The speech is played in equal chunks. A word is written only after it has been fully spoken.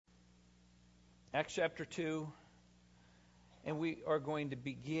Acts chapter 2, and we are going to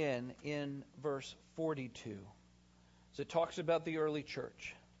begin in verse 42. So it talks about the early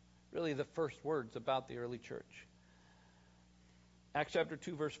church, really the first words about the early church. Acts chapter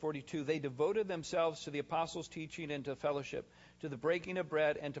 2, verse 42, they devoted themselves to the apostles' teaching and to fellowship, to the breaking of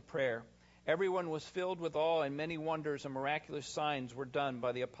bread and to prayer. Everyone was filled with awe, and many wonders and miraculous signs were done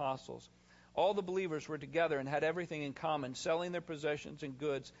by the apostles. All the believers were together and had everything in common, selling their possessions and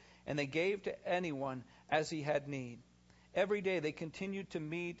goods, and they gave to anyone as he had need. Every day they continued to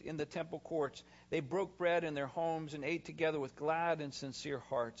meet in the temple courts. They broke bread in their homes and ate together with glad and sincere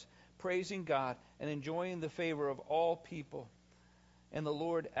hearts, praising God and enjoying the favor of all people. And the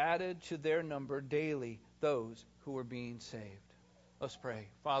Lord added to their number daily those who were being saved. Let's pray.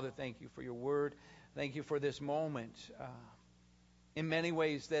 Father, thank you for your word. Thank you for this moment. In many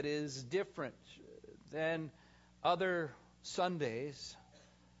ways that is different than other Sundays.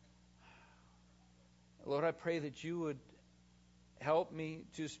 Lord, I pray that you would help me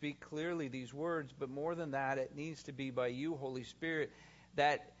to speak clearly these words, but more than that, it needs to be by you, Holy Spirit,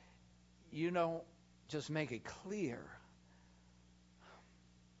 that you don't just make it clear,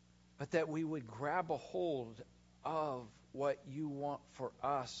 but that we would grab a hold of what you want for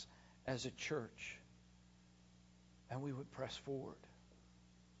us as a church, and we would press forward.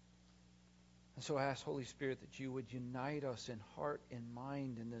 And so I ask, Holy Spirit, that you would unite us in heart and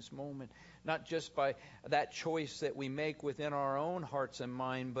mind in this moment, not just by that choice that we make within our own hearts and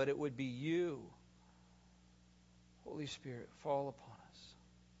mind, but it would be you. Holy Spirit, fall upon us.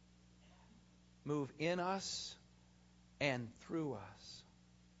 Move in us and through us,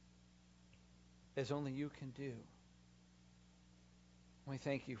 as only you can do. We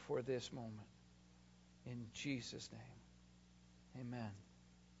thank you for this moment. In Jesus' name, amen.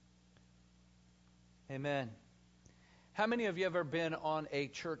 Amen. How many of you have ever been on a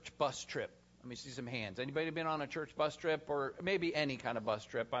church bus trip? Let me see some hands. Anybody been on a church bus trip, or maybe any kind of bus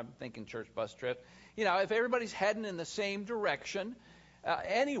trip? I'm thinking church bus trip. You know, if everybody's heading in the same direction,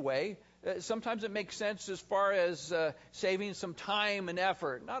 anyway, sometimes it makes sense as far as saving some time and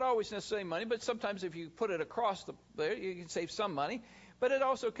effort. Not always necessarily money, but sometimes if you put it across there, you can save some money. But it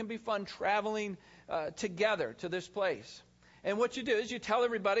also can be fun traveling together to this place. And what you do is you tell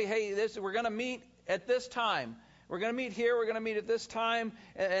everybody, hey, we're going to meet at this time. We're going to meet here. We're going to meet at this time.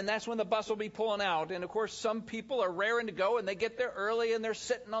 And that's when the bus will be pulling out. And, of course, some people are raring to go, and they get there early, and they're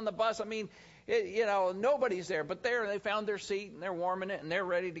sitting on the bus. I mean, nobody's there. But they found their seat, and they're warming it, and they're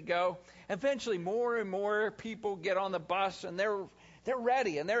ready to go. Eventually, more and more people get on the bus, and they're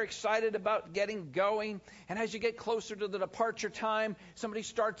ready, and they're excited about getting going. And as you get closer to the departure time, somebody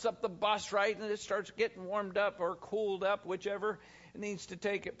starts up the bus, right? And it starts getting warmed up or cooled up, whichever needs to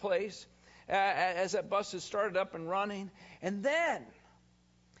take place. As that bus is started up and running. And then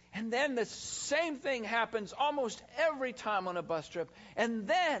the same thing happens almost every time on a bus trip. And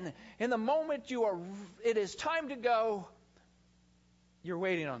then, in the moment it is time to go, you're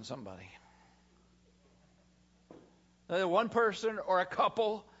waiting on somebody. One person or a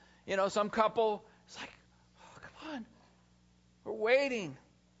couple, some couple, it's like, oh, come on. We're waiting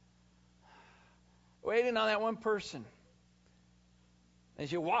on that one person.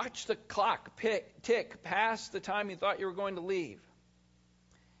 As you watch the clock tick past the time you thought you were going to leave.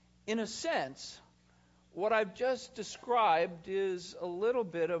 In a sense, what I've just described is a little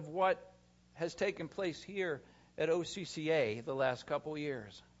bit of what has taken place here at OCCA the last couple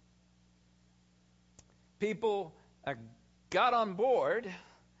years. People got on board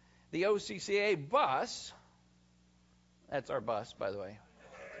the OCCA bus. That's our bus, by the way.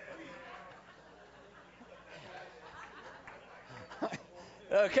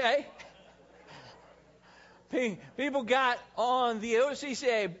 Okay? People got on the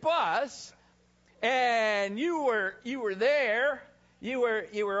OCCA bus, and you were there. You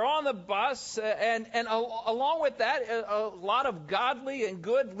were on the bus, and along with that, a lot of godly and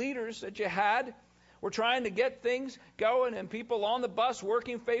good leaders that you had were trying to get things going, and people on the bus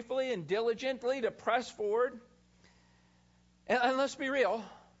working faithfully and diligently to press forward. And let's be real,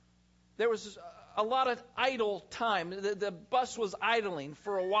 there was a lot of idle time. The bus was idling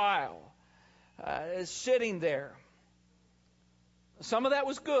for a while, sitting there. Some of that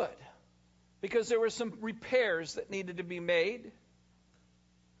was good, because there were some repairs that needed to be made.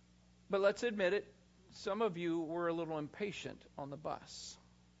 But let's admit it, some of you were a little impatient on the bus.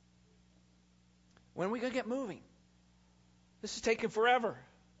 When are we going to get moving? This is taking forever.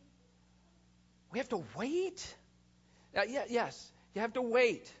 We have to wait? Yes, you have to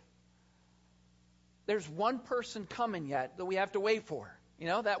wait. There's one person coming yet that we have to wait for.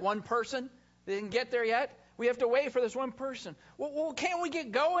 That one person, they didn't get there yet. We have to wait for this one person. Well, can't we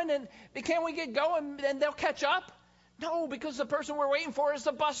get going? And they'll catch up? No, because the person we're waiting for is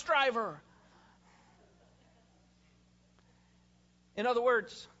the bus driver. In other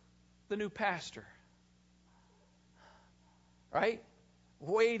words, the new pastor. Right?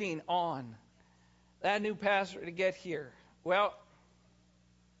 Waiting on that new pastor to get here. Well,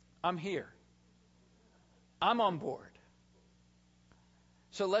 I'm here. I'm on board.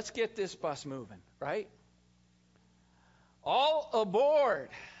 So let's get this bus moving, right? All aboard.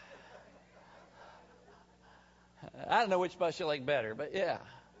 I don't know which bus you like better, but yeah.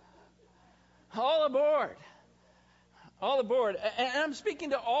 All aboard. All aboard. And I'm speaking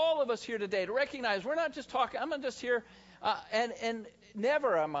to all of us here today to recognize we're not just talking, I'm not just here, and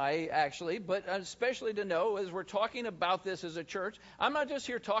never am I actually, but especially to know as we're talking about this as a church, I'm not just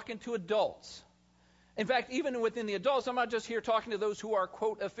here talking to adults. In fact, even within the adults, I'm not just here talking to those who are,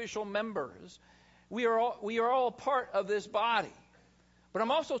 quote, official members. We are all part of this body. But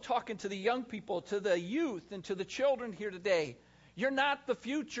I'm also talking to the young people, to the youth, and to the children here today. You're not the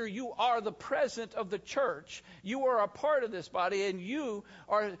future. You are the present of the church. You are a part of this body, and you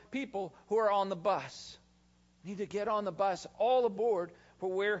are people who are on the bus. You need to get on the bus, all aboard for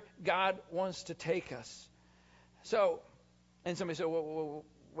where God wants to take us. So, and somebody said, well,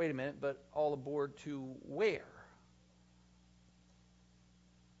 wait a minute, but all aboard to where?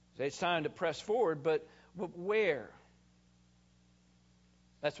 So it's time to press forward, but where?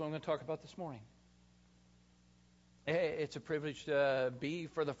 That's what I'm going to talk about this morning. It's a privilege to be,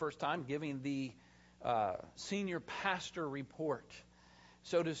 for the first time, giving the senior pastor report,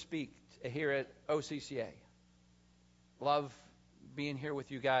 so to speak, here at OCCA. Love being here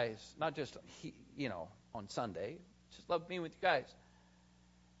with you guys, not just, on Sunday. Just love being with you guys.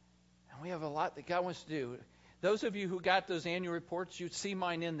 And we have a lot that God wants to do. Those of you who got those annual reports, you'd see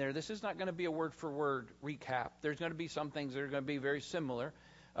mine in there. This is not going to be a word-for-word recap. There's going to be some things that are going to be very similar.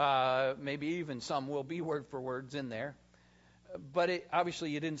 Maybe even some will be word-for-words in there. But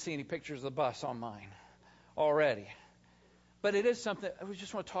obviously you didn't see any pictures of the bus on mine already. But it is something we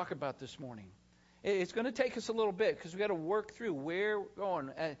just want to talk about this morning. It's going to take us a little bit because we've got to work through where we're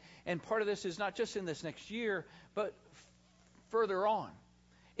going. And part of this is not just in this next year, but further on.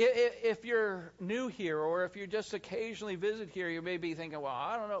 If you're new here or if you just occasionally visit here, you may be thinking, well,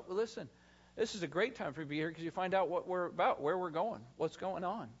 I don't know. Well, listen, this is a great time for you to be here because you find out what we're about, where we're going, what's going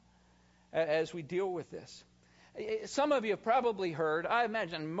on as we deal with this. Some of you have probably heard, I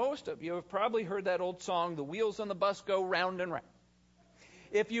imagine most of you have probably heard that old song, The Wheels on the Bus Go Round and Round.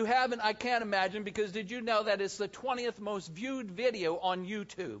 If you haven't, I can't imagine, because did you know that it's the 20th most viewed video on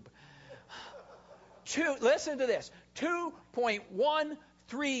YouTube? Listen to this, 2.13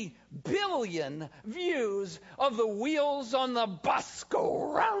 billion views of The Wheels on the Bus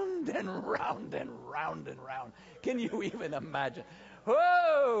Go round and round and round and round. Can you even imagine?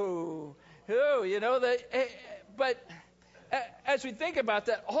 Whoa! But as we think about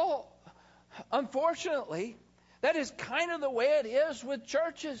that, unfortunately, that is kind of the way it is with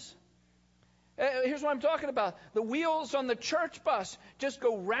churches. Here's what I'm talking about. The wheels on the church bus just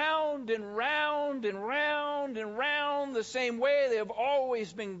go round and round and round and round the same way they have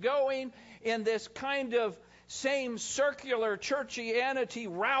always been going in this kind of same circular churchianity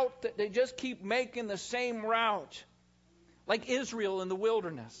route that they just keep making the same route. Like Israel in the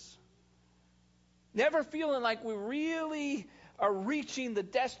wilderness. Never feeling like we really are reaching the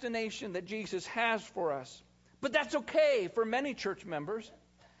destination that Jesus has for us. But that's okay for many church members,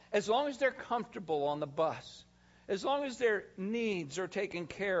 as long as they're comfortable on the bus, as long as their needs are taken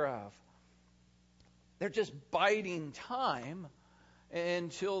care of. They're just biding time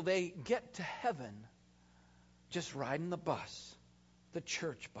until they get to heaven, just riding the bus, the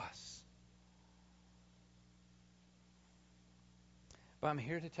church bus. But I'm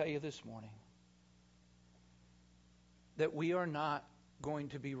here to tell you this morning that we are not going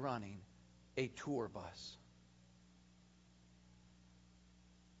to be running a tour bus.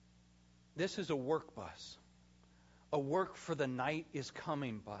 This is a work bus. A work for the night is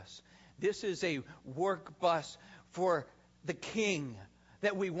coming bus. This is a work bus for the King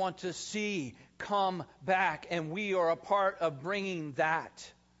that we want to see come back. And we are a part of bringing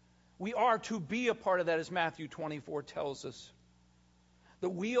that. We are to be a part of that, as Matthew 24 tells us. The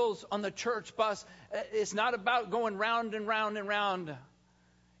wheels on the church bus, it's not about going round and round and round.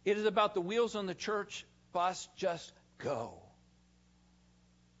 It is about the wheels on the church bus just go.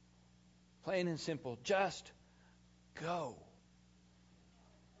 Plain and simple, just go.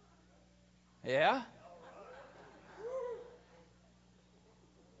 Yeah?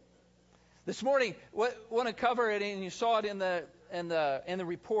 This morning, want to cover it, and you saw it in the the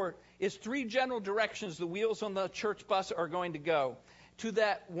report is 3 general directions the wheels on the church bus are going to go to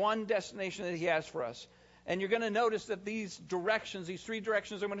that one destination that he has for us. And you're going to notice that these 3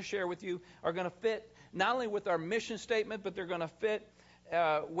 directions I'm going to share with you, are going to fit not only with our mission statement, but they're going to fit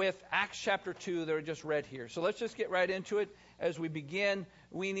with Acts chapter 2 that are just read here. So let's just get right into it. As we begin,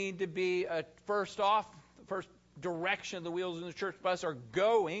 we need to be, first direction the wheels in the church bus are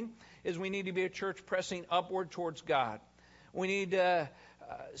going is we need to be a church pressing upward towards God. We need to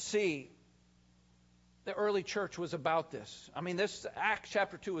see the early church was about this. I mean, this Acts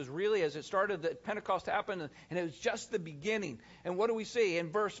chapter 2 is really, as it started, that Pentecost happened, and it was just the beginning. And what do we see?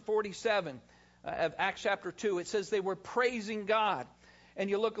 In verse 47 of Acts chapter 2, it says they were praising God. And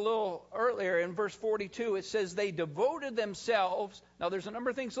you look a little earlier in verse 42, it says they devoted themselves. Now, there's a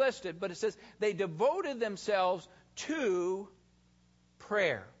number of things listed, but it says they devoted themselves to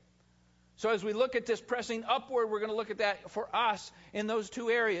prayer. So as we look at this pressing upward, we're going to look at that for us in those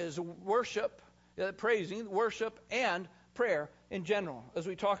 2 areas, worship, praising, worship, and prayer in general, as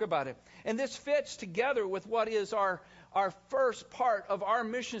we talk about it. And this fits together with what is our first part of our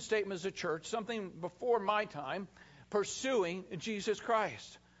mission statement as a church, something before my time, pursuing Jesus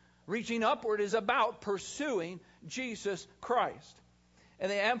Christ. Reaching upward is about pursuing Jesus Christ.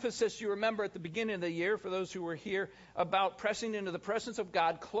 And the emphasis, you remember at the beginning of the year, for those who were here, about pressing into the presence of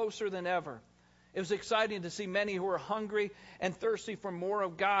God closer than ever. It was exciting to see many who were hungry and thirsty for more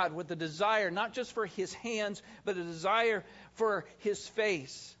of God, with a desire not just for His hands, but a desire for His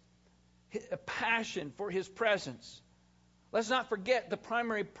face, a passion for His presence. Let's not forget the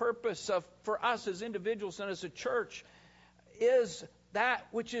primary purpose for us as individuals and as a church is that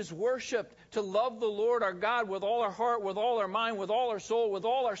which is worship, to love the Lord our God with all our heart, with all our mind, with all our soul, with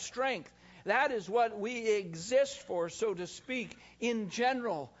all our strength. That is what we exist for, so to speak, in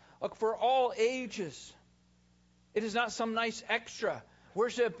general, for all ages. It is not some nice extra.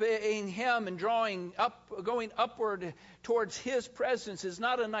 Worshiping Him and going upward towards His presence is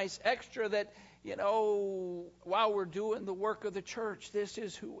not a nice extra that, while we're doing the work of the church. This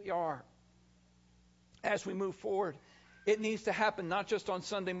is who we are. As we move forward, it needs to happen not just on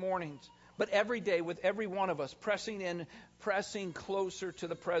Sunday mornings, but every day with every one of us pressing closer to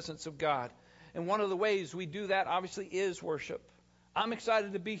the presence of God. And one of the ways we do that, obviously, is worship. I'm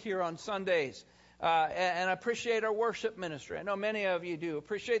excited to be here on Sundays, and I appreciate our worship ministry. I know many of you do.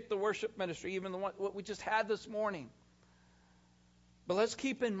 Appreciate the worship ministry, even what we just had this morning. But let's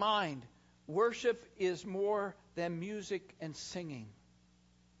keep in mind, worship is more than music and singing.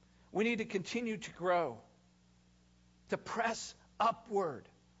 We need to continue to grow, to press upward.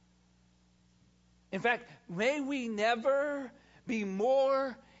 In fact, may we never be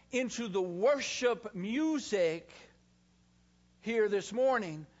more into the worship music here this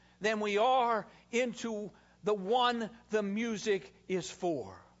morning than we are into the one the music is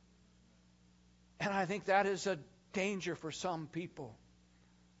for. And I think that is a danger for some people,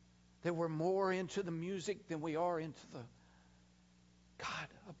 that we're more into the music than we are into the God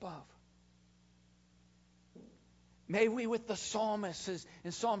above. May we, with the psalmist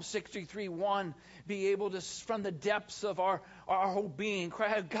in Psalm 63:1, be able to, from the depths of our whole being,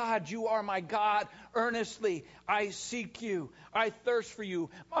 cry out, God, you are my God. Earnestly I seek you. I thirst for you.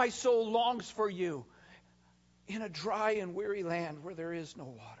 My soul longs for you in a dry and weary land where there is no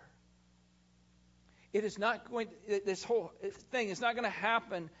water. It is not going. This whole thing is not going to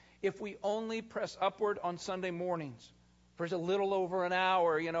happen if we only press upward on Sunday mornings. For a little over an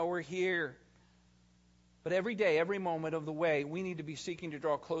hour, we're here. But every day, every moment of the way, we need to be seeking to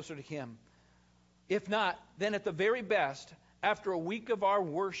draw closer to Him. If not, then at the very best, after a week of our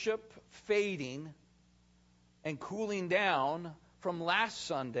worship fading and cooling down from last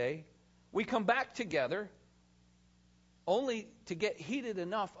Sunday, we come back together only to get heated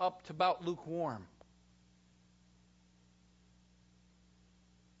enough up to about lukewarm.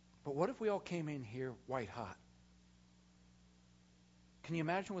 But what if we all came in here white hot? Can you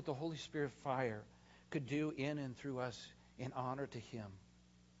imagine what the Holy Spirit fire could do in and through us in honor to Him?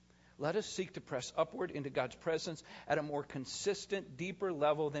 Let us seek to press upward into God's presence at a more consistent, deeper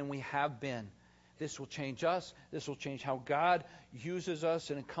level than we have been. This will change us. This will change how God uses us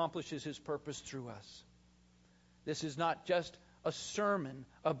and accomplishes His purpose through us. This is not just a sermon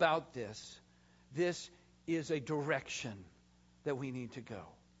about this. This is a direction that we need to go.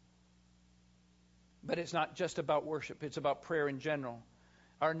 But it's not just about worship. It's about prayer in general.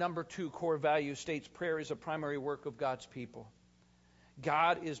 Our number 2 core value states prayer is a primary work of God's people.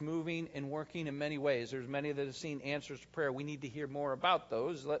 God is moving and working in many ways. There's many that have seen answers to prayer. We need to hear more about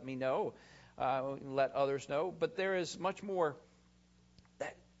those. Let me know. Let others know. But there is much more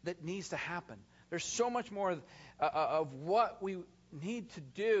that needs to happen. There's so much more of what we need to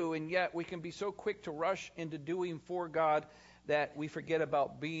do, and yet we can be so quick to rush into doing for God that we forget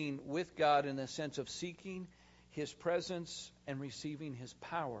about being with God in the sense of seeking His presence and receiving His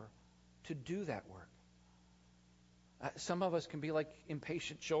power to do that work. Some of us can be like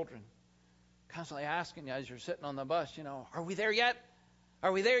impatient children, constantly asking you as you're sitting on the bus, are we there yet?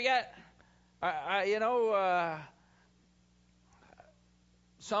 Are we there yet?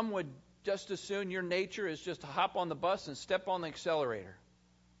 Some would just as soon, your nature is just to hop on the bus and step on the accelerator,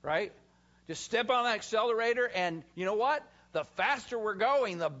 right? Just step on the accelerator, and you know what? The faster we're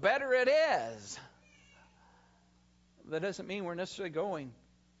going, the better it is. That doesn't mean we're necessarily going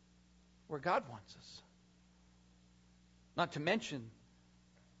where God wants us. Not to mention,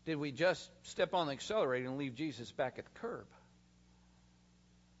 did we just step on the accelerator and leave Jesus back at the curb?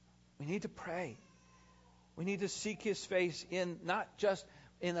 We need to pray. We need to seek His face in not just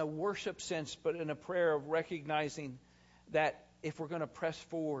in a worship sense, but in a prayer of recognizing that if we're going to press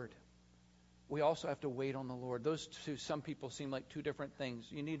forward, we also have to wait on the Lord. Those two, some people seem like two different things.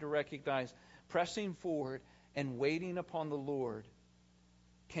 You need to recognize pressing forward and waiting upon the Lord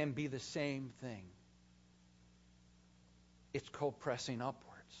can be the same thing. It's called pressing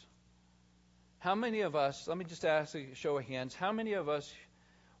upwards. How many of us, let me just ask a show of hands, how many of us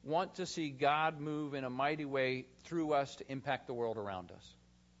want to see God move in a mighty way through us to impact the world around us?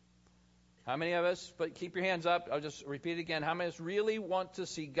 How many of us, but keep your hands up, I'll just repeat it again, how many of us really want to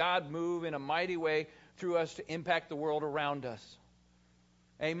see God move in a mighty way through us to impact the world around us?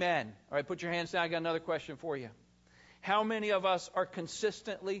 Amen. All right, put your hands down. I got another question for you. How many of us are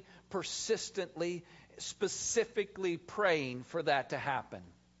consistently, persistently, specifically praying for that to happen?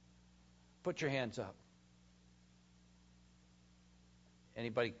 Put your hands up.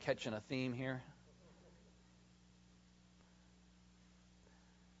 Anybody catching a theme here?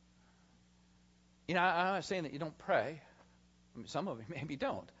 I'm not saying that you don't pray. I mean, some of you maybe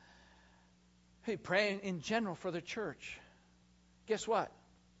don't. Hey, praying in general for the church. Guess what?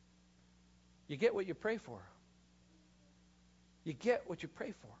 You get what you pray for. You get what you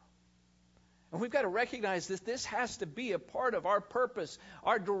pray for. And we've got to recognize this. This has to be a part of our purpose.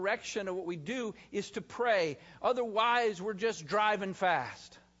 Our direction of what we do is to pray. Otherwise, we're just driving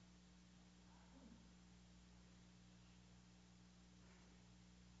fast.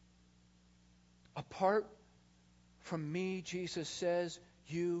 Apart from me, Jesus says,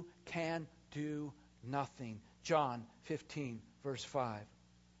 you can do nothing. John 15, verse 5.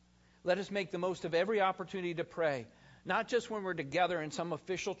 Let us make the most of every opportunity to pray. Not just when we're together in some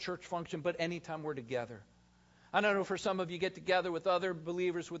official church function, but anytime we're together. I don't know, for some of you get together with other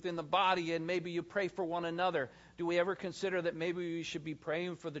believers within the body and maybe you pray for one another. Do we ever consider that maybe we should be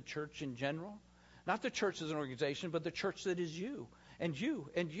praying for the church in general? Not the church as an organization, but the church that is you and you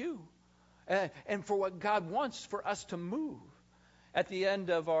and you. And for what God wants for us to move. At the end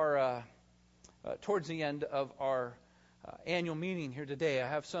of our, towards the end of our annual meeting here today, I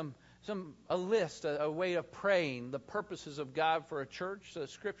have a list, a way of praying, the purposes of God for a church, the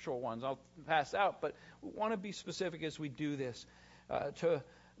scriptural ones I'll pass out, but we want to be specific as we do this, to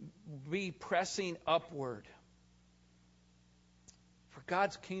be pressing upward for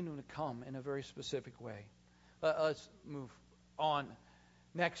God's kingdom to come in a very specific way. Let's move on.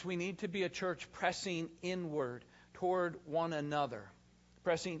 Next, we need to be a church pressing inward toward one another.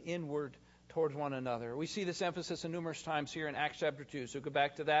 Pressing inward towards one another. We see this emphasis numerous times here in Acts chapter 2. So go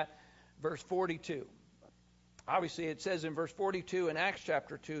back to that, verse 42. Obviously, it says in verse 42 in Acts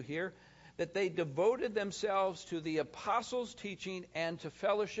chapter 2 here that they devoted themselves to the apostles' teaching and to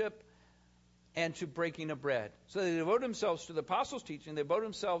fellowship and to breaking of bread. So they devoted themselves to the apostles' teaching, they devoted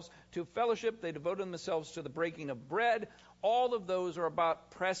themselves to fellowship, they devoted themselves to the breaking of bread. All of those are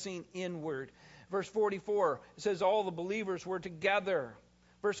about pressing inward. Verse 44, it says all the believers were together.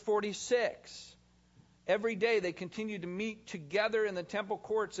 Verse 46, every day they continued to meet together in the temple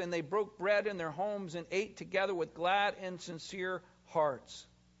courts, and they broke bread in their homes and ate together with glad and sincere hearts.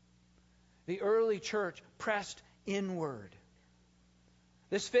 The early church pressed inward.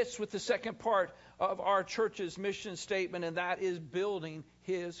 This fits with the second part of our church's mission statement, and that is building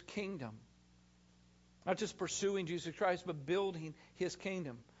His kingdom. Not just pursuing Jesus Christ, but building His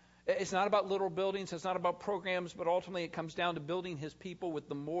kingdom. It's not about little buildings. It's not about programs, but ultimately it comes down to building His people with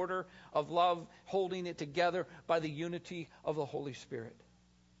the mortar of love, holding it together by the unity of the Holy Spirit.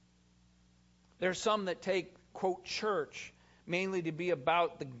 There are some that take, quote, church mainly to be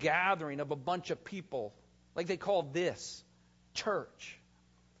about the gathering of a bunch of people, like they call this church.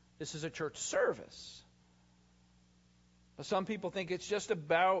 This is a church service. But some people think it's just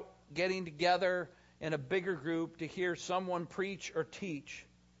about getting together in a bigger group to hear someone preach or teach.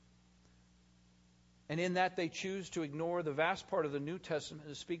 And in that they choose to ignore the vast part of the New Testament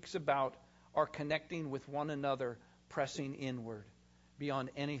that speaks about our connecting with one another, pressing inward beyond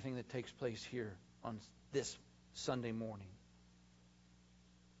anything that takes place here on this Sunday morning.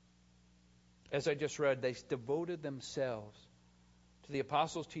 As I just read, they devoted themselves to the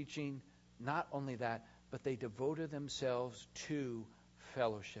apostles' teaching. Not only that, but they devoted themselves to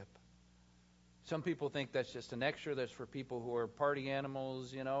fellowship. Some people think that's just an extra. That's for people who are party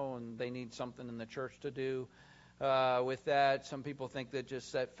animals, and they need something in the church to do with that. Some people think that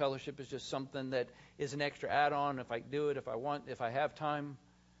just that fellowship is just something that is an extra add-on if I do it, if I want, if I have time.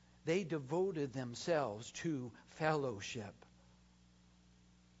 They devoted themselves to fellowship.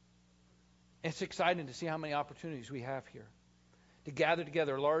 It's exciting to see how many opportunities we have here to gather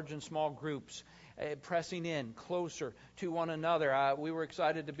together, large and small groups, pressing in closer to one another. We were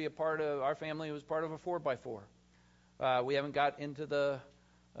excited to be our family was part of a 4x4. We haven't got into the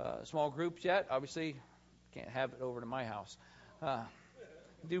small groups yet. Obviously, can't have it over to my house.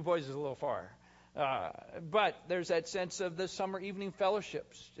 Du Bois is a little far. But there's that sense of the summer evening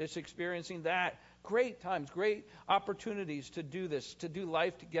fellowships, just experiencing that. Great times, great opportunities to do this, to do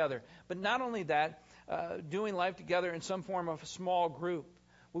life together. But not only that, doing life together in some form of a small group.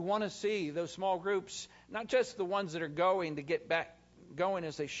 We want to see those small groups, not just the ones that are going to get back going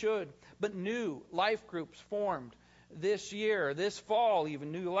as they should, but new life groups formed this year, this fall,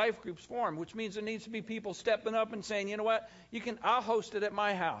 even new life groups formed, which means there needs to be people stepping up and saying, you know what, I'll host it at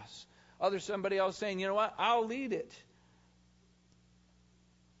my house. Somebody else saying, you know what, I'll lead it.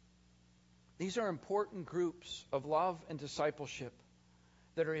 These are important groups of love and discipleship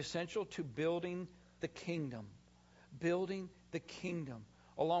that are essential to building the kingdom,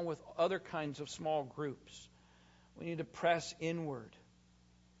 along with other kinds of small groups. We need to press inward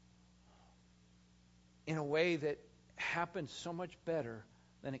in a way that happens so much better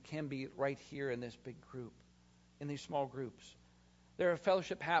than it can be right here in this big group, in these small groups. There are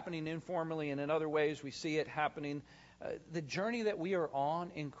fellowship happening informally, and in other ways we see it happening. The journey that we are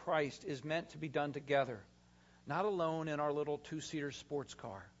on in Christ is meant to be done together, not alone in our little 2-seater sports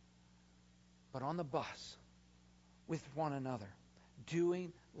car, but on the bus with one another,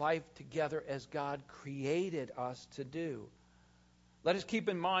 doing life together as God created us to do. Let us keep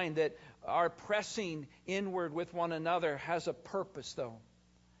in mind that our pressing inward with one another has a purpose, though.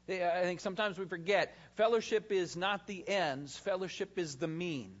 I think sometimes we forget. Fellowship is not the ends. Fellowship is the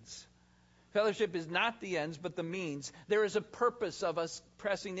means. Fellowship is not the ends, but the means. There is a purpose of us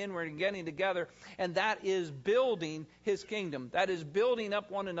pressing inward and getting together, and that is building His kingdom. That is building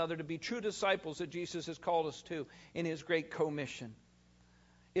up one another to be true disciples that Jesus has called us to in His great commission.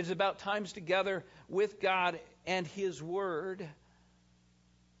 It is about times together with God and His Word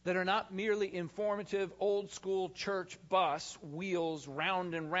that are not merely informative, old-school church bus, wheels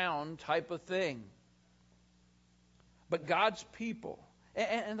round and round type of thing, but God's people.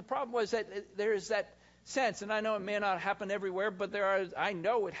 And the problem was that there is that sense, and I know it may not happen everywhere, but I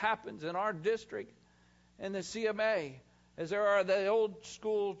know it happens in our district, in the CMA, as there are the old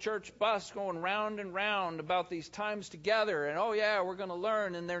school church bus going round and round about these times together, and oh yeah, we're going to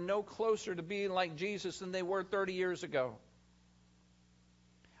learn, and they're no closer to being like Jesus than they were 30 years ago.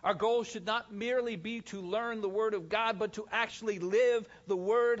 Our goal should not merely be to learn the Word of God, but to actually live the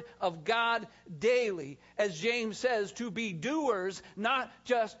Word of God daily. As James says, to be doers, not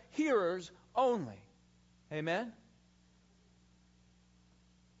just hearers only. Amen?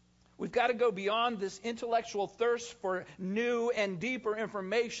 We've got to go beyond this intellectual thirst for new and deeper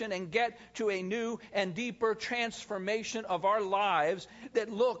information and get to a new and deeper transformation of our lives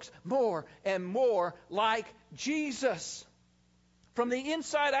that looks more and more like Jesus. From the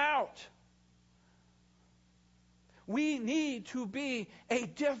inside out. We need to be a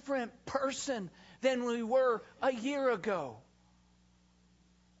different person than we were a year ago.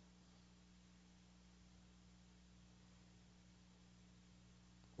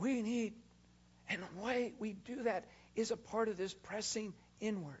 We need, and the way we do that is a part of this pressing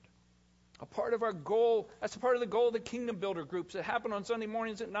inward. A part of our goal, that's a part of the goal of the Kingdom Builder groups that happen on Sunday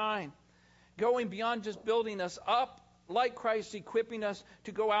mornings at 9. Going beyond just building us up like Christ, equipping us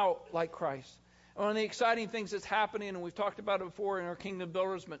to go out like Christ. And one of the exciting things that's happening, and we've talked about it before in our Kingdom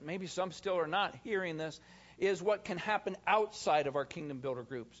Builders, but maybe some still are not hearing this, is what can happen outside of our Kingdom Builder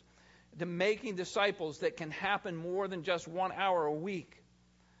groups. The making disciples that can happen more than just 1 hour a week.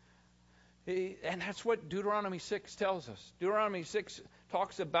 And that's what Deuteronomy 6 tells us. Deuteronomy 6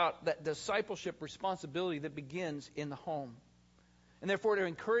 talks about that discipleship responsibility that begins in the home. And therefore, to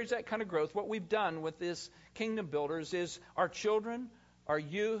encourage that kind of growth, what we've done with this Kingdom Builders is our children, our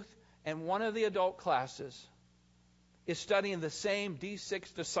youth, and one of the adult classes is studying the same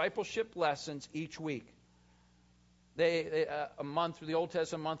D6 discipleship lessons each week. They a month through the Old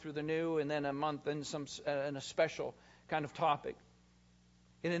Testament, a month through the New, and then a month in a special kind of topic.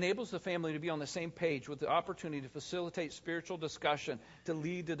 It enables the family to be on the same page with the opportunity to facilitate spiritual discussion to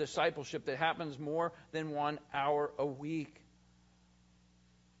lead to discipleship that happens more than 1 hour a week.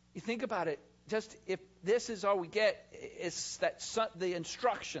 You think about it, just if this is all we get, it's that the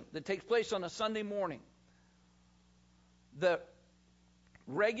instruction that takes place on a Sunday morning. The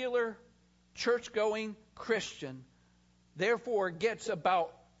regular church-going Christian, therefore, gets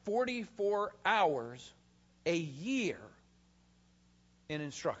about 44 hours a year in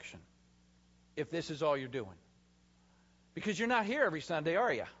instruction, if this is all you're doing. Because you're not here every Sunday,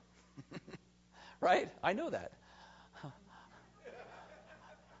 are you? Right? I know that.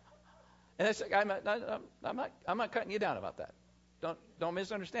 And that's, I'm not cutting you down about that. Don't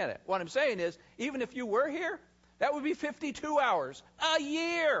misunderstand it. What I'm saying is, even if you were here, that would be 52 hours a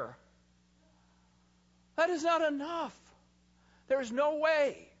year. That is not enough. There is no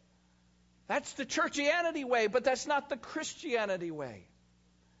way. That's the churchianity way, but that's not the Christianity way.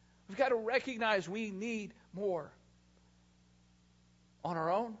 We've got to recognize we need more on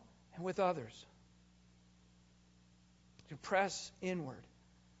our own and with others. To press inward.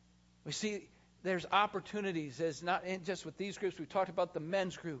 We see there's opportunities, as not just with these groups. We talked about the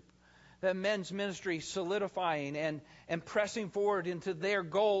men's group, the men's ministry solidifying and pressing forward into their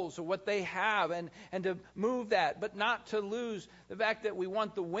goals of what they have and to move that, but not to lose the fact that we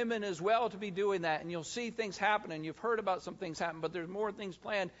want the women as well to be doing that. And you'll see things happen, and you've heard about some things happen, but there's more things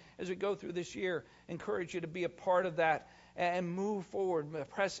planned as we go through this year. Encourage you to be a part of that and move forward,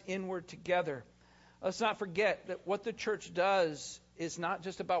 press inward together. Let's not forget that what the church does is not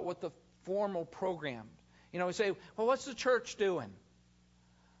just about what the formal program. You know, we say, well, what's the church doing?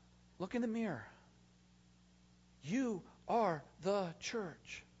 Look in the mirror. You are the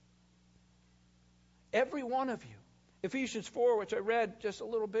church. Every one of you. Ephesians 4, which I read just a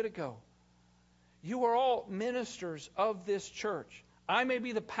little bit ago. You are all ministers of this church. I may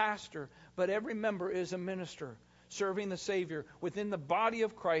be the pastor, but every member is a minister, serving the Savior within the body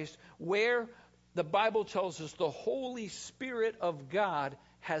of Christ, where the Bible tells us the Holy Spirit of God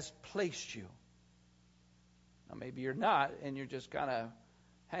has placed you. Now, maybe you're not, and you're just kind of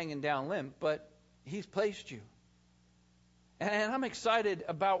hanging down limp, but He's placed you. And I'm excited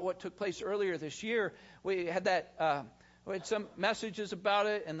about what took place earlier this year. We had we had some messages about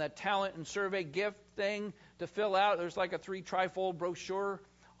it, and the talent and survey gift thing to fill out. There's like a 3 trifold brochure.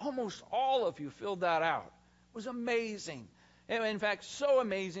 Almost all of you filled that out. It was amazing. And in fact, so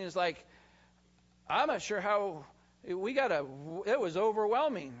amazing. It's like, I'm not sure how it was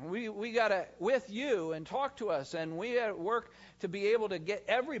overwhelming. We got to, with you, and talk to us, and we had to work to be able to get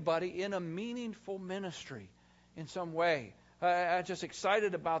everybody in a meaningful ministry in some way. I'm just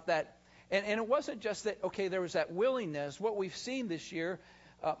excited about that. And it wasn't just that, okay, there was that willingness. What we've seen this year,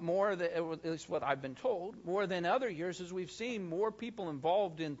 more than, at least what I've been told, more than other years, is we've seen more people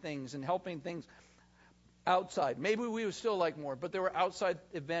involved in things and helping things outside. Maybe we would still like more, but there were outside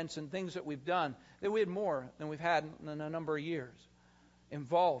events and things that we've done that we had more than we've had in a number of years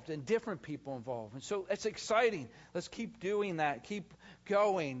involved, and different people involved. And so it's exciting. Let's keep doing that. Keep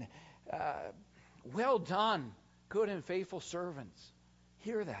going. Well done, good and faithful servants.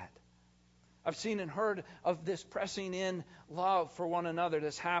 Hear that. I've seen and heard of this pressing in love for one another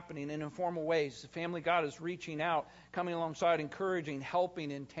that's happening in informal ways. The family God is reaching out, coming alongside, encouraging,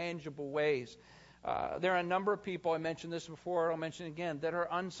 helping in tangible ways. There are a number of people, I mentioned this before, I'll mention it again, that are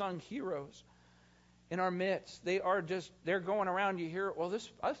unsung heroes in our midst. They're going around, you hear, well,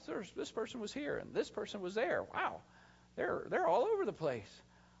 this person was here, and this person was there. Wow, they're all over the place.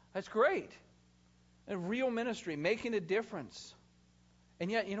 That's great. A real ministry, making a difference.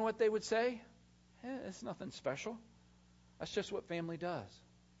 And yet, you know what they would say? It's nothing special. That's just what family does.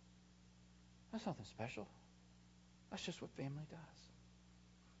 That's nothing special. That's just what family does.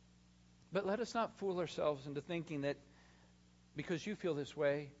 But let us not fool ourselves into thinking that because you feel this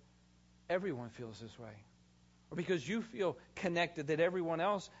way, everyone feels this way. Or because you feel connected, that everyone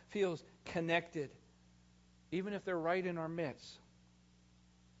else feels connected, even if they're right in our midst.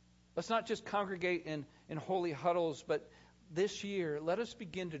 Let's not just congregate in holy huddles, but this year, let us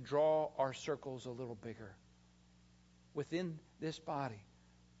begin to draw our circles a little bigger within this body.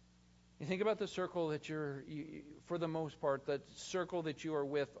 You think about the circle that for the most part, the circle that you are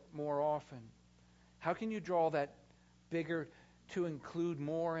with more often. How can you draw that bigger to include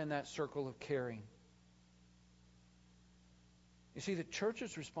more in that circle of caring? You see, the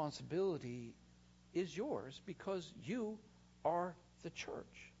church's responsibility is yours because you are the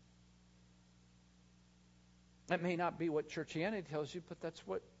church. That may not be what churchianity tells you, but that's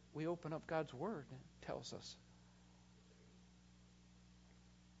what we open up God's Word and it tells us.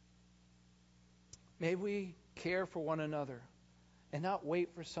 May we care for one another and not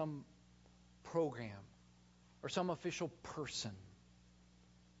wait for some program or some official person.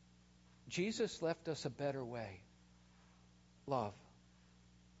 Jesus left us a better way. Love.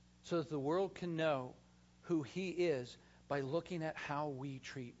 So that the world can know who He is by looking at how we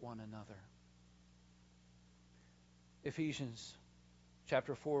treat one another. Ephesians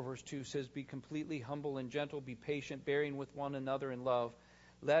chapter 4 verse 2 says, "Be completely humble and gentle, be patient, bearing with one another in love.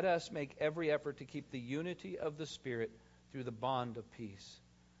 Let us make every effort to keep the unity of the Spirit through the bond of peace."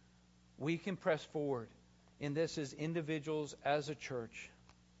 We can press forward in this as individuals, as a church,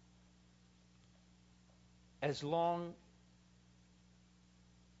 as long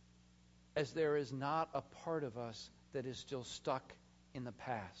as there is not a part of us that is still stuck in the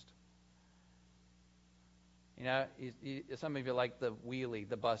past. You know, some of you like the wheelie,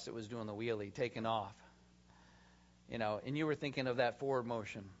 the bus that was doing the wheelie, taking off. You know, and you were thinking of that forward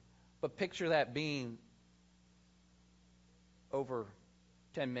motion. But picture that being over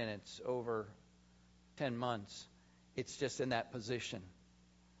 10 minutes, over 10 months. It's just in that position.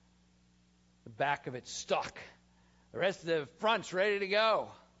 The back of it's stuck. The rest of the front's ready to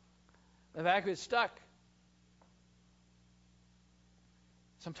go. The back of it's stuck.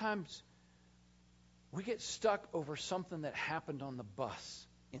 Sometimes we get stuck over something that happened on the bus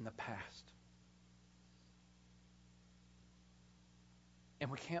in the past.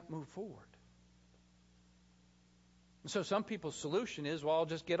 And we can't move forward. And so some people's solution is, well, I'll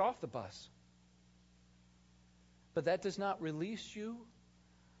just get off the bus. But that does not release you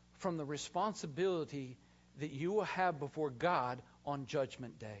from the responsibility that you will have before God on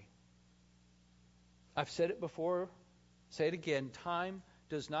Judgment Day. I've said it before, say it again, time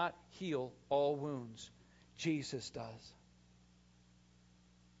does not heal all wounds. Jesus does.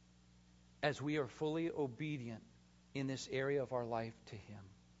 As we are fully obedient in this area of our life to Him.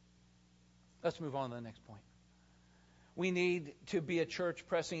 Let's move on to the next point. We need to be a church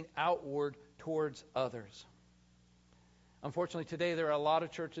pressing outward towards others. Unfortunately, today there are a lot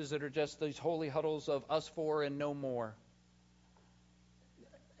of churches that are just these holy huddles of us four and no more.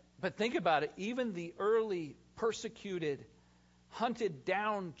 But think about it. Even the early persecuted, hunted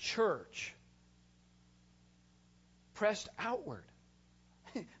down church pressed outward.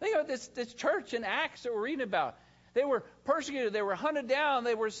 Think about this church in Acts that we're reading about. They were persecuted, they were hunted down,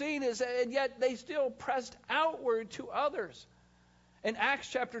 they were seen as, and yet they still pressed outward to others. In Acts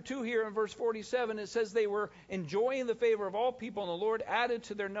chapter 2 here in verse 47, it says they were enjoying the favor of all people, and the Lord added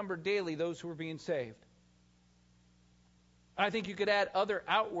to their number daily those who were being saved. I think you could add other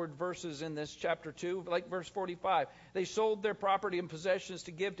outward verses in this chapter 2, like verse 45. They sold their property and possessions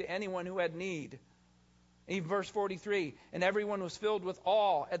to give to anyone who had need. Even verse 43, and everyone was filled with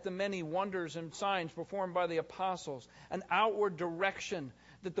awe at the many wonders and signs performed by the apostles. An outward direction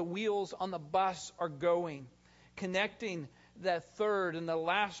that the wheels on the bus are going. Connecting that third and the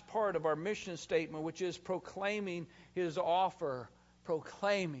last part of our mission statement, which is proclaiming His offer.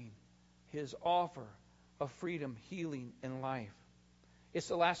 Proclaiming His offer of freedom, healing, and life. It's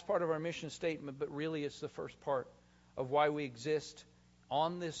the last part of our mission statement, but really it's the first part of why we exist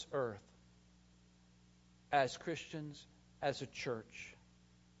on this earth as Christians, as a church,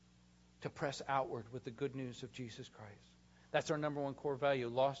 to press outward with the good news of Jesus Christ. That's our number one core value.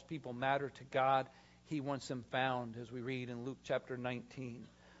 Lost people matter to God. He wants them found, as we read in Luke chapter 19,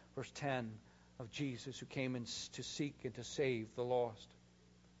 verse 10, of Jesus who came in to seek and to save the lost.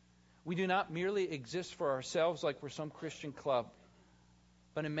 We do not merely exist for ourselves like we're some Christian club,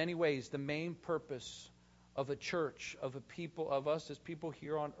 but in many ways the main purpose of a church, of a people, of us as people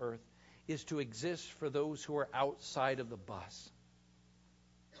here on earth, is to exist for those who are outside of the bus,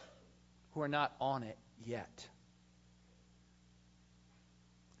 who are not on it yet.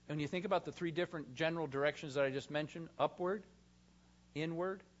 And when you think about the three different general directions that I just mentioned, upward,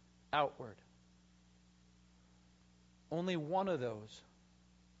 inward, outward, only one of those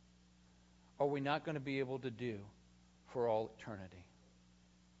are we not going to be able to do for all eternity.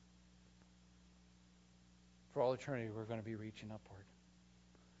 For all eternity, we're going to be reaching upward.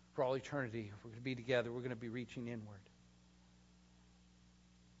 For all eternity, if we're going to be together, we're going to be reaching inward.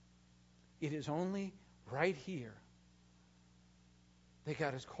 It is only right here that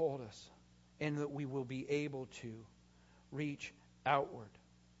God has called us and that we will be able to reach outward.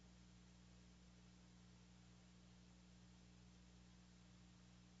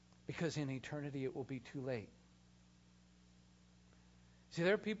 Because in eternity it will be too late. See,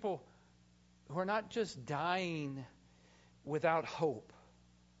 there are people who are not just dying without hope.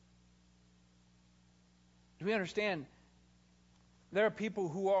 Do we understand? There are people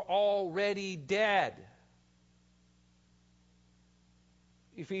who are already dead.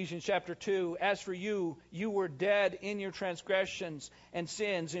 Ephesians chapter 2, as for you, you were dead in your transgressions and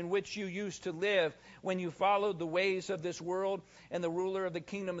sins in which you used to live when you followed the ways of this world and the ruler of the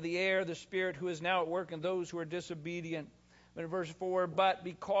kingdom of the air, the spirit who is now at work in those who are disobedient. But in verse 4, but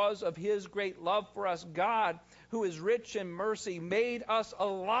because of his great love for us, God, who is rich in mercy, made us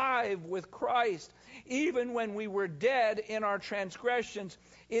alive with Christ, even when we were dead in our transgressions.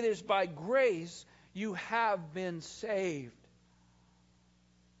 It is by grace you have been saved.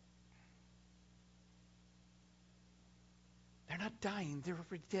 They're not dying. They're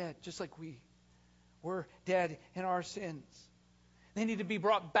dead, just like we were dead in our sins. They need to be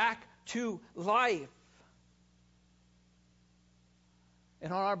brought back to life.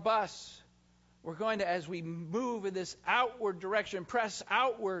 And on our bus, we're going to, as we move in this outward direction, press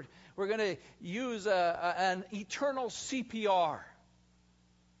outward, we're going to use an eternal CPR.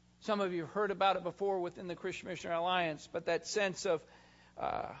 Some of you have heard about it before within the Christian Missionary Alliance, but that sense of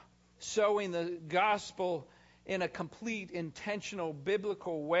sowing the gospel in a complete, intentional,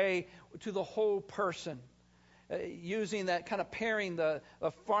 biblical way to the whole person. Using that kind of pairing the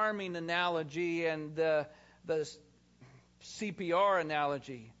farming analogy and the CPR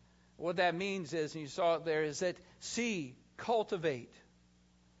analogy. What that means is, and you saw it there, is that C, cultivate,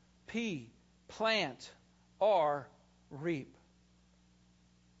 P, plant, R, reap.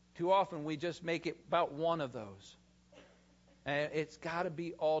 Too often we just make it about one of those. And it's got to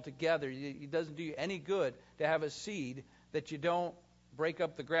be all together. It doesn't do you any good to have a seed that you don't break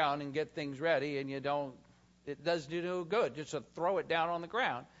up the ground and get things ready, and it does do no good just to throw it down on the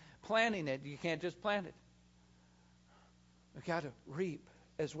ground. Planting it, you can't just plant it. We've got to reap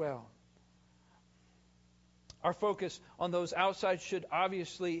as well. Our focus on those outside should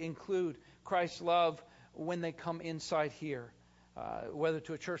obviously include Christ's love when they come inside here. Whether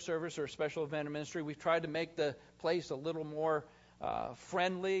to a church service or a special event or ministry, we've tried to make the place a little more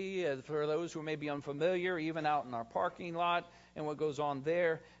friendly for those who may be unfamiliar, even out in our parking lot and what goes on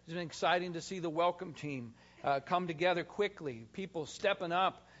there. It's been exciting to see the welcome team come together quickly, people stepping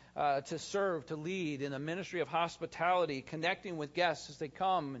up to serve, to lead in a ministry of hospitality, connecting with guests as they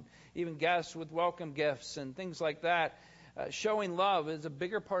come, and even guests with welcome gifts and things like that. Showing love is a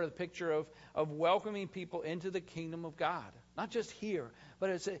bigger part of the picture of welcoming people into the kingdom of God. Not just here, but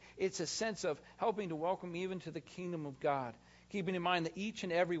it's a sense of helping to welcome even to the kingdom of God. Keeping in mind that each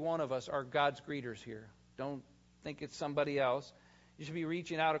and every one of us are God's greeters here. Don't think it's somebody else. You should be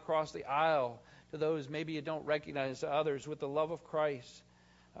reaching out across the aisle to those maybe you don't recognize, to others, with the love of Christ.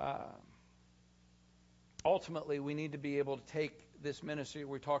 Ultimately, we need to be able to take this ministry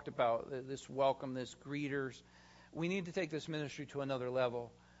we talked about, this welcome, this greeters. We need to take this ministry to another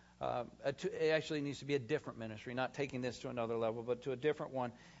level. It actually needs to be a different ministry, not taking this to another level, but to a different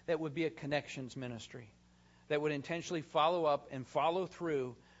one that would be a connections ministry, that would intentionally follow up and follow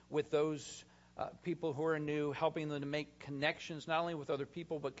through with those people who are new, helping them to make connections, not only with other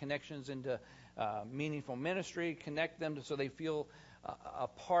people, but connections into meaningful ministry, connect them so they feel a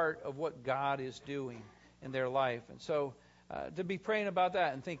part of what God is doing in their life. And so to be praying about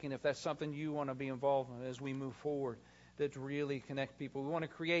that and thinking if that's something you want to be involved in as we move forward, that really connect people. We want to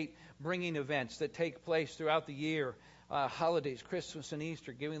create bringing events that take place throughout the year, holidays, Christmas and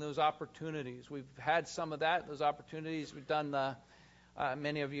Easter, giving those opportunities. We've had some of that, those opportunities. We've done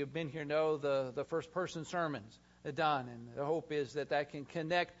many of you have been here know the first person sermons done, and the hope is that can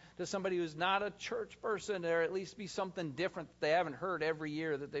connect to somebody who's not a church person, or at least be something different that they haven't heard every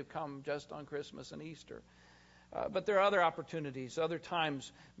year that they've come just on Christmas and Easter. But there are other opportunities, other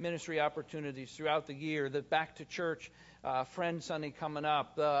times, ministry opportunities throughout the year. The Back to Church Friend Sunday coming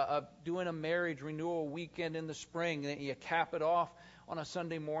up, doing a marriage renewal weekend in the spring. You cap it off on a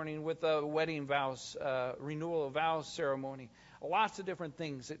Sunday morning with a wedding vows, renewal of vows ceremony. Lots of different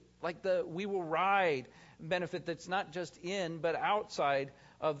things, like the We Will Ride benefit that's not just in but outside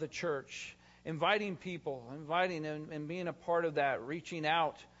of the church. Inviting people, and being a part of that, reaching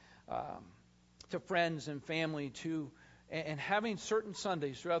out to friends and family, and having certain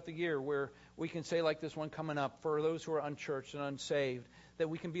Sundays throughout the year where we can say, like this one coming up, for those who are unchurched and unsaved, that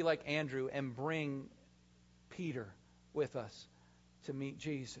we can be like Andrew and bring Peter with us to meet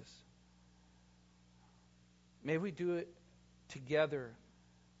Jesus. May we do it together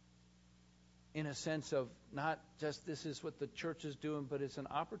in a sense of not just this is what the church is doing, but it's an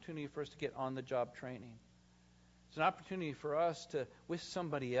opportunity for us to get on-the-job training. It's an opportunity for us to, with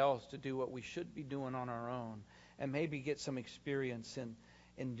somebody else, to do what we should be doing on our own, and maybe get some experience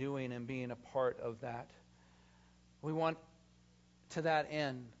in doing and being a part of that. We want, to that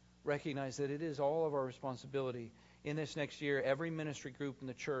end, recognize that it is all of our responsibility. In this next year, every ministry group in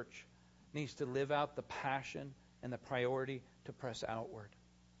the church needs to live out the passion and the priority to press outward.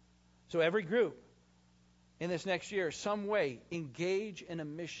 So every group in this next year, some way, engage in a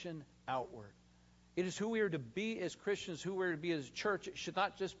mission outward. It is who we are to be as Christians, who we are to be as a church. It should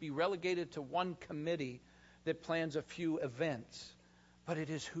not just be relegated to one committee that plans a few events, but it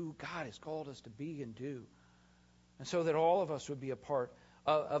is who God has called us to be and do. And so that all of us would be a part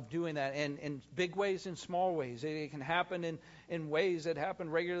of doing that, and in big ways and small ways. It can happen in ways that happen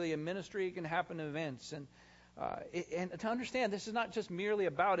regularly in ministry. It can happen in events. And to understand, this is not just merely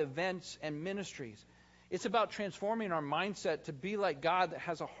about events and ministries. It's about transforming our mindset to be like God that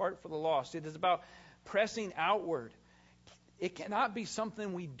has a heart for the lost. It is about pressing outward. It cannot be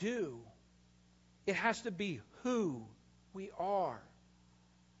something we do. It has to be who we are,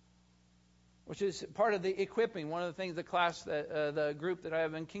 which is part of the equipping. One of the things, the group that I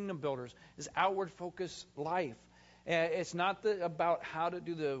have in Kingdom Builders, is outward focused life. It's not about how to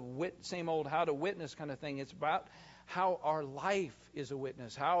do the same old how to witness kind of thing. It's about how our life is a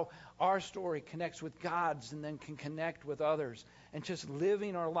witness, how our story connects with God's and then can connect with others, and just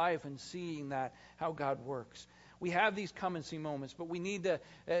living our life and seeing that, how God works. We have these come and see moments, but we need to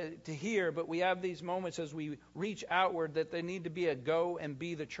hear, but we have these moments as we reach outward that they need to be a go and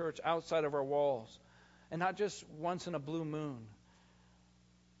be the church outside of our walls, and not just once in a blue moon.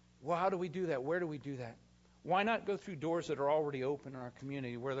 Well, how do we do that? Where do we do that? Why not go through doors that are already open in our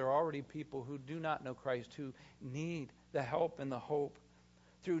community, where there are already people who do not know Christ, who need the help and the hope,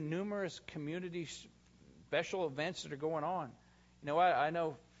 through numerous community special events that are going on? You know what? I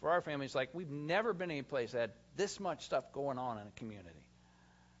know for our family, it's like we've never been any place that had this much stuff going on in a community.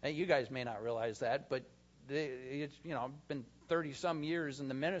 And you guys may not realize that, but it's, I've been 30-some years in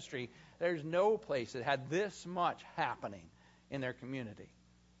the ministry. There's no place that had this much happening in their community.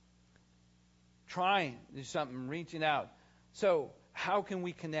 Trying to do something, reaching out. So how can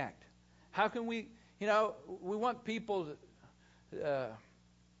we connect? How can we, we want people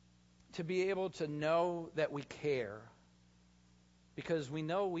to be able to know that we care, because we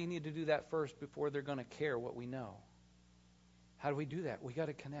know we need to do that first before they're going to care what we know. How do we do that? We got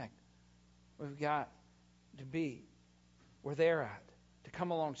to connect. We've got to be where they're at, to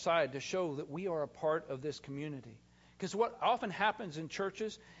come alongside, to show that we are a part of this community. Because what often happens in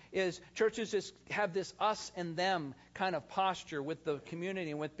churches is churches just have this us and them kind of posture with the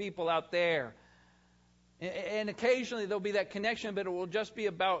community and with people out there. And occasionally there'll be that connection, but it will just be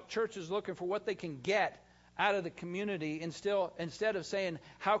about churches looking for what they can get out of the community, instead of saying,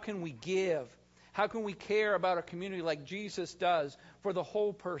 how can we give? How can we care about our community like Jesus does for the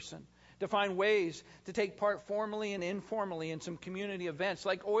whole person? To find ways to take part formally and informally in some community events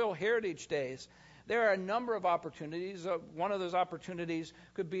like Oil Heritage Days. There are a number of opportunities. One of those opportunities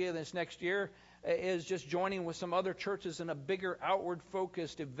could be this next year is just joining with some other churches in a bigger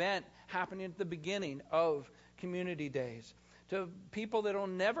outward-focused event happening at the beginning of Community Days. To people that will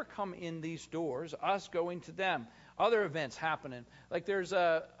never come in these doors, us going to them. Other events happening. Like there's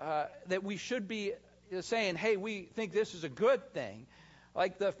that we should be saying, hey, we think this is a good thing.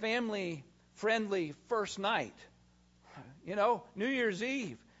 Like the family-friendly first night. New Year's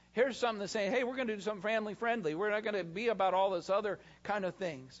Eve. Here's something that's saying, hey, we're going to do something family-friendly. We're not going to be about all this other kind of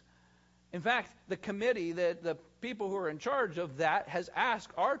things. In fact, the committee, the people who are in charge of that, has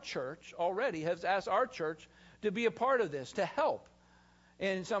asked our church to be a part of this, to help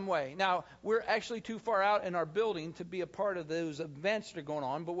in some way. Now, we're actually too far out in our building to be a part of those events that are going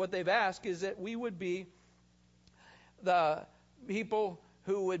on, but what they've asked is that we would be the people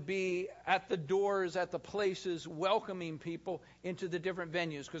who would be at the doors, at the places, welcoming people into the different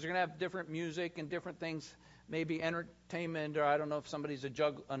venues, because they're going to have different music and different things, maybe entertainment, or I don't know if somebody's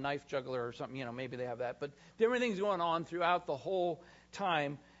a knife juggler or something, maybe they have that, but different things going on throughout the whole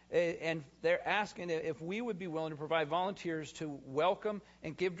time. And they're asking if we would be willing to provide volunteers to welcome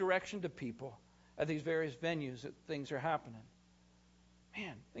and give direction to people at these various venues that things are happening.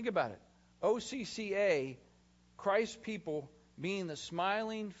 Man, think about it. OCCA, Christ's people, being the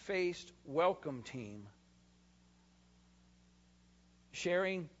smiling-faced welcome team,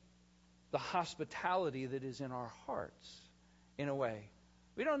 sharing the hospitality that is in our hearts in a way.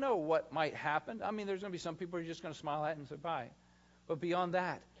 We don't know what might happen. I mean, there's going to be some people who are just going to smile at and say bye. But beyond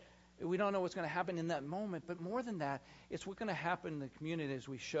that, we don't know what's going to happen in that moment. But more than that, it's what's going to happen in the community as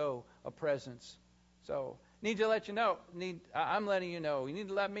we show a presence. So, need to let you know. I'm letting you know. You need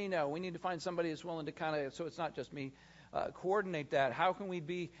to let me know. We need to find somebody that's willing to kind of, so it's not just me, coordinate that. How can we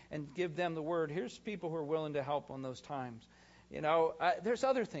be and give them the word? Here's people who are willing to help on those times. There's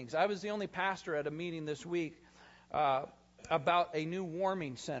other things. I was the only pastor at a meeting this week about a new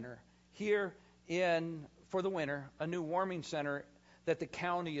warming center here for the winter, a new warming center that the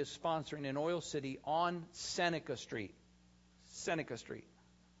county is sponsoring in Oil City on Seneca Street. Seneca Street.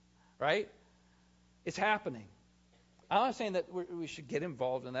 Right? It's happening. I'm not saying that we should get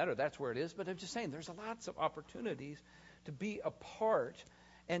involved in that or that's where it is, but I'm just saying there's lots of opportunities to be a part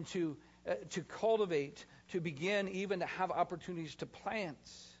and to cultivate, to begin even to have opportunities to plant.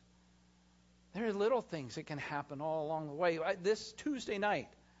 There are little things that can happen all along the way. This Tuesday night,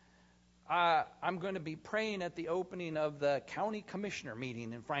 I'm going to be praying at the opening of the county commissioner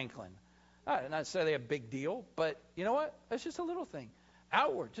meeting in Franklin. Not necessarily a big deal, but you know what? That's just a little thing.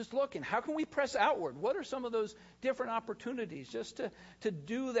 Outward, just looking. How can we press outward? What are some of those different opportunities just to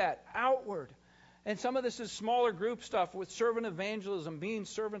do that outward? And some of this is smaller group stuff with servant evangelism, being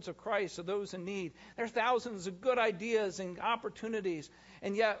servants of Christ to those in need. There's thousands of good ideas and opportunities.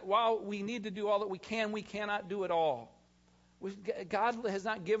 And yet, while we need to do all that we cannot do it all. God has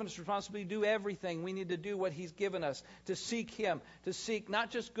not given us responsibility to do everything. We need to do what He's given us, to seek Him, to seek not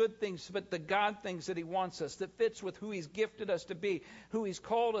just good things, but the God things that He wants us, that fits with who He's gifted us to be, who He's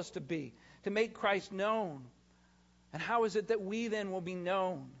called us to be, to make Christ known. And how is it that we then will be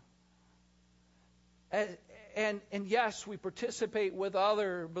known? And yes, we participate with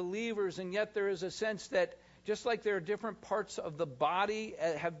other believers, and yet there is a sense that just like there are different parts of the body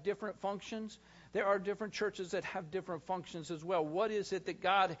have different functions, there are different churches that have different functions as well. What is it that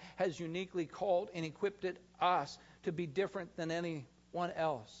God has uniquely called and equipped us to be different than anyone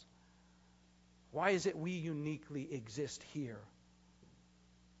else? Why is it we uniquely exist here?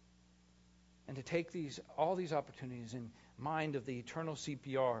 And to take all these opportunities in mind of the eternal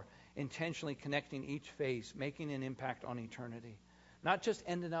CPR, intentionally connecting each phase, making an impact on eternity. Not just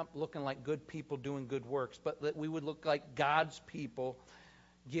ending up looking like good people doing good works, but that we would look like God's people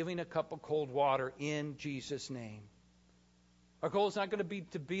giving a cup of cold water in Jesus' name. Our goal is not going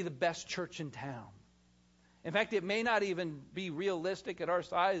to be the best church in town. In fact, it may not even be realistic at our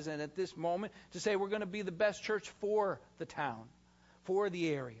size and at this moment to say we're going to be the best church for the town, for the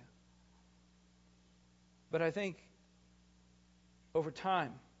area. But I think over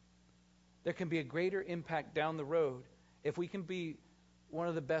time, there can be a greater impact down the road if we can be one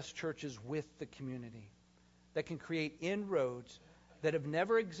of the best churches with the community that can create inroads that have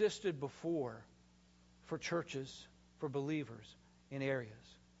never existed before for churches, for believers in areas.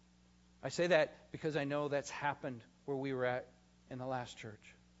 I say that because I know that's happened where we were at in the last church.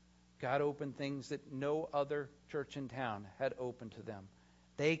 God opened things that no other church in town had opened to them.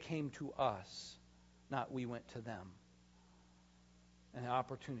 They came to us, not we went to them. And the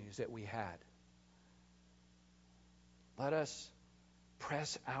opportunities that we had. Let us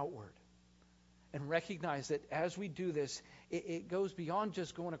press outward and recognize that as we do this, it goes beyond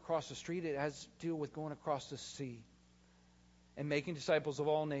just going across the street. It has to do with going across the sea and making disciples of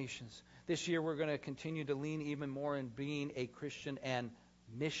all nations. This year we're going to continue to lean even more in being a Christian and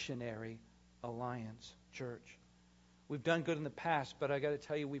missionary alliance church. We've done good in the past, but I got to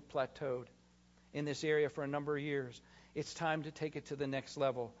tell you, we've plateaued in this area for a number of years. It's time to take it to the next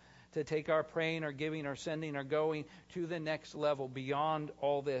level, to take our praying, our giving, our sending, our going to the next level beyond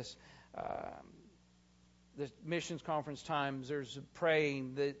all this. The missions conference times, there's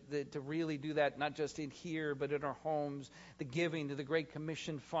praying to really do that, not just in here, but in our homes. The giving to the Great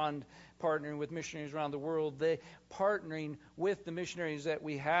Commission Fund, partnering with missionaries around the world. The partnering with the missionaries that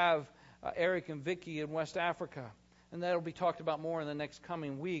we have, Eric and Vicky in West Africa. And that'll be talked about more in the next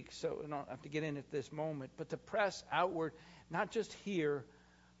coming weeks, so I don't have to get in at this moment. But to press outward, not just here,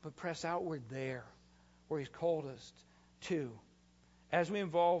 but press outward there, where He's called us to. As we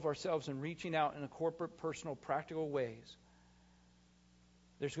involve ourselves in reaching out in a corporate, personal, practical ways,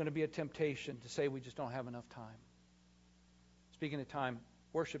 there's going to be a temptation to say we just don't have enough time. Speaking of time,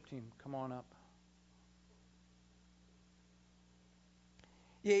 worship team, come on up.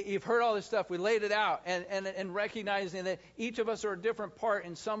 You've heard all this stuff. We laid it out and recognizing that each of us are a different part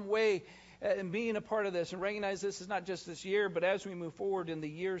in some way and being a part of this and recognize this is not just this year, but as we move forward in the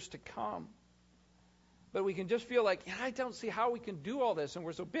years to come. But we can just feel like, I don't see how we can do all this, and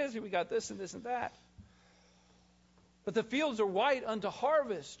we're so busy, we got this and this and that. But the fields are white unto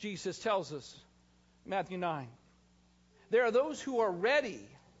harvest, Jesus tells us, Matthew 9. There are those who are ready.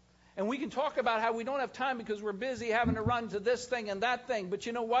 And we can talk about how we don't have time because we're busy having to run to this thing and that thing. But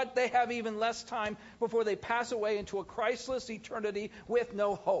you know what? They have even less time before they pass away into a Christless eternity with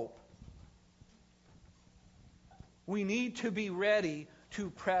no hope. We need to be ready to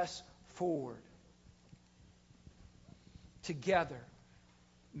press forward. Together.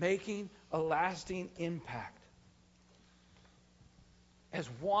 Making a lasting impact. As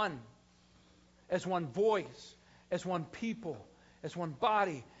one voice. as one people, as one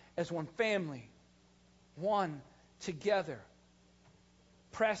body, as one family, one together,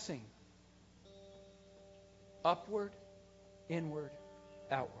 pressing upward, inward,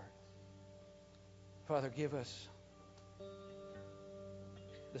 outward. Father, give us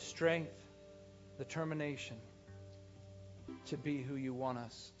the strength, the determination to be who you want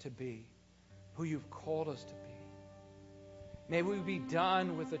us to be, who you've called us to be. May we be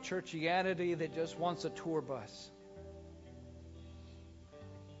done with a churchianity that just wants a tour bus,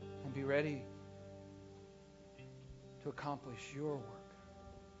 and be ready to accomplish your work,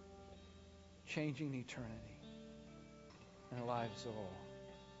 changing eternity in the lives of all.